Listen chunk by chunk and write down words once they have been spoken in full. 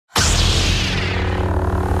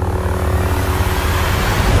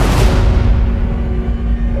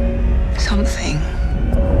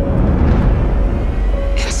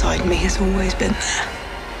always been there,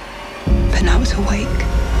 but now it's awake.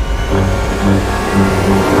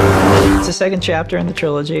 It's the second chapter in the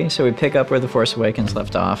trilogy, so we pick up where The Force Awakens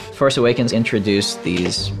left off. Force Awakens introduced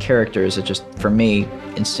these characters that just, for me,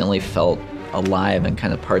 instantly felt alive and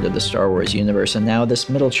kind of part of the Star Wars universe. And now this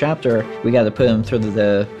middle chapter, we got to put them through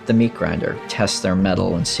the meat grinder, test their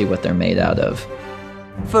mettle and see what they're made out of.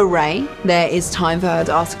 For Rey, there is time for her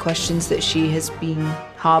to ask the questions that she has been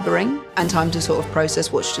harboring and time to sort of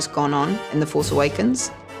process what's just gone on in The Force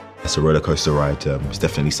Awakens. It's a roller coaster ride. It's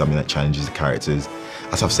definitely something that challenges the characters.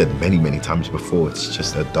 As I've said many, many times before, it's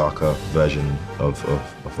just a darker version of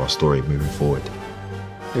our story moving forward.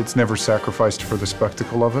 It's never sacrificed for the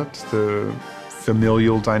spectacle of it. The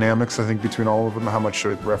familial dynamics, I think, between all of them, how much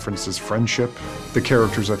it references friendship. The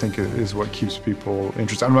characters, I think, is what keeps people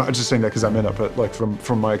interested. I'm not just saying that because I'm in it, but like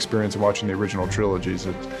from my experience of watching the original trilogies,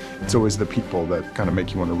 it's always the people that kind of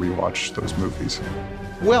make you want to rewatch those movies.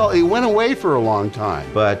 Well, it went away for a long time,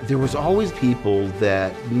 but there was always people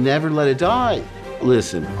that never let it die.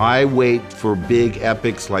 Listen, I wait for big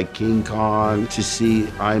epics like King Kong to see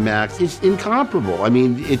IMAX. It's incomparable. I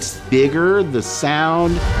mean, it's bigger, the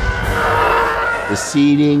sound, the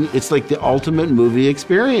seating. It's like the ultimate movie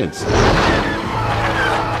experience.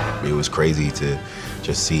 It was crazy to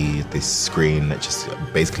just see this screen that just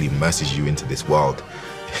basically immerses you into this world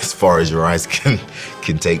as far as your eyes can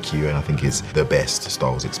take you, and I think it's the best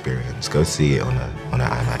Star Wars experience. Go see it on an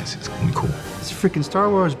IMAX. It's gonna be cool. It's freaking Star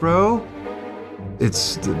Wars, bro.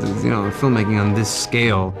 It's the filmmaking on this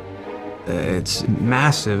scale. It's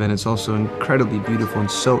massive, and it's also incredibly beautiful and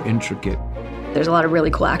so intricate. There's a lot of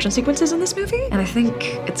really cool action sequences in this movie, and I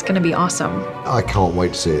think it's going to be awesome. I can't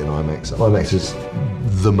wait to see it in IMAX. IMAX is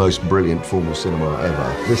the most brilliant form of cinema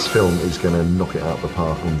ever. This film is going to knock it out of the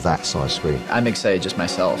park on that size screen. I'm excited just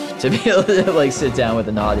myself to be able to like sit down with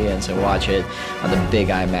an audience and watch it on the big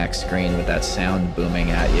IMAX screen with that sound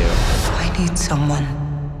booming at you. I need someone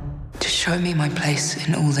to show me my place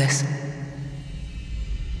in all this.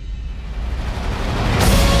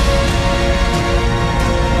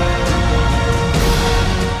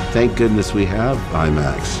 Thank goodness we have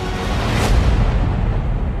IMAX.